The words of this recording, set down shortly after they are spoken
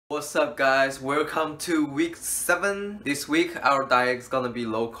What's up guys, welcome to week 7. This week our diet is gonna be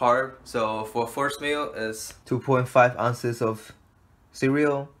low carb. So for first meal is 2.5 ounces of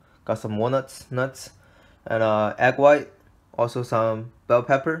cereal, got some walnuts, nuts, and egg white, also some bell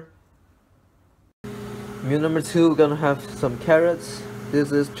pepper. Meal number 2, we're gonna have some carrots.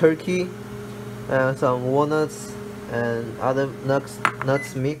 This is turkey and some walnuts and other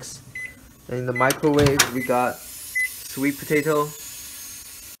nuts mix. In the microwave we got sweet potato.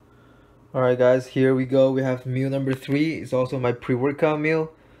 Alright guys, here we go. We have meal number 3. It's also my pre-workout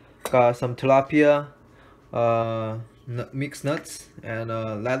meal. Got some tilapia, mixed nuts, and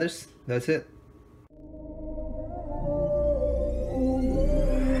lettuce. That's it.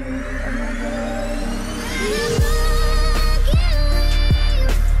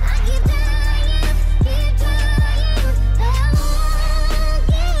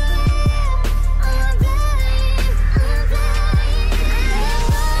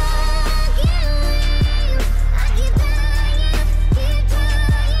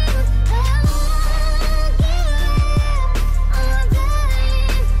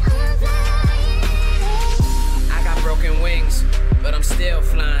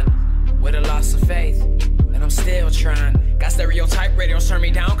 Stereotype radio turn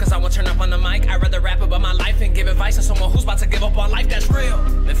me down cause I won't turn up on the mic. I'd rather rap about my life and give advice to someone who's about to give up on life that's real.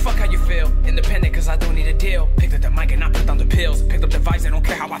 Then fuck how you feel, independent cause I don't need a deal. Picked up the mic and I put down the pills. Picked up the vibes, I don't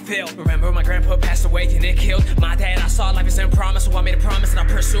care how I feel. Remember my grandpa passed away and it killed my dad. I saw life is in promise, so I made a promise that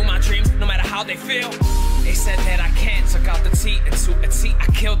I'll pursue my dreams no matter how they feel. They said that I can't, took out the T into a T, I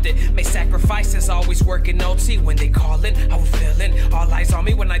killed it. Made sacrifices, always working OT. When they callin', I was feeling all eyes on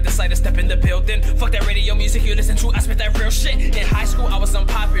me when I decide to step in the building. Fuck that radio music you listen to, I spit that real shit. In high school I was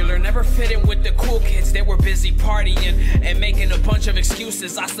unpopular, never fit in with the cool kids. They were busy partying and making a bunch of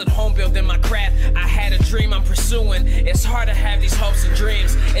excuses. I stood home building my craft, I had a dream I'm pursuing. It's hard to have these hopes and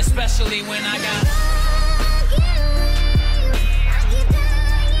dreams, especially when I got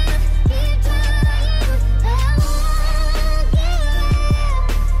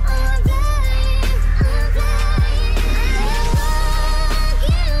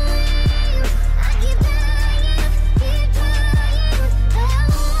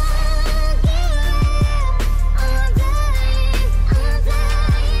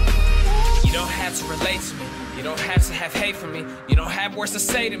You don't have to have hate for me. You don't have words to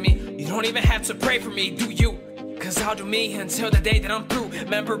say to me. You don't even have to pray for me, do you? Cause I'll do me until the day that I'm through.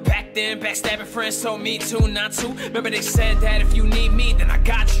 Remember back then, backstabbing friends told me to not to. Remember they said that if you need me, then I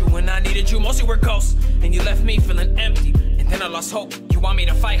got you. When I needed you, mostly were ghosts. And you left me feeling empty. And then I lost hope. You want me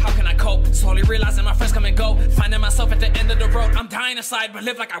to fight, how can I cope? Slowly realizing my friends come and go. Finding myself at the end of the road. I'm dying inside, but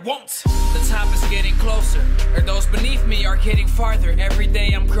live like I won't. The top is getting closer, or those beneath me are getting farther. Every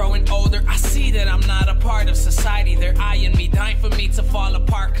day I'm growing older. I see that I'm not a part of society. They're eyeing me, dying for me to fall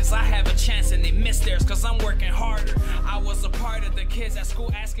apart. Cause I have a chance and they miss theirs. Cause I'm working harder. I was a part of the kids at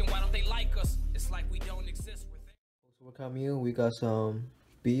school asking why don't they like us. It's like we don't exist with it. Workout meal, we got some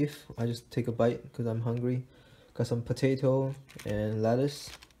beef. I just take a bite because I'm hungry. Got some potato and lettuce.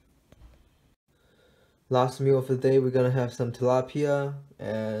 Last meal of the day, we're gonna have some tilapia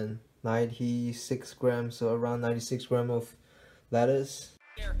and 96 grams, so around 96 grams of lettuce.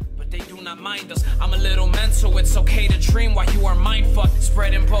 But they do not mind us. I'm a little mental, it's okay to dream while you are mind fucked.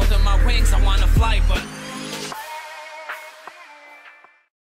 Spreading both of my wings, I wanna fly, but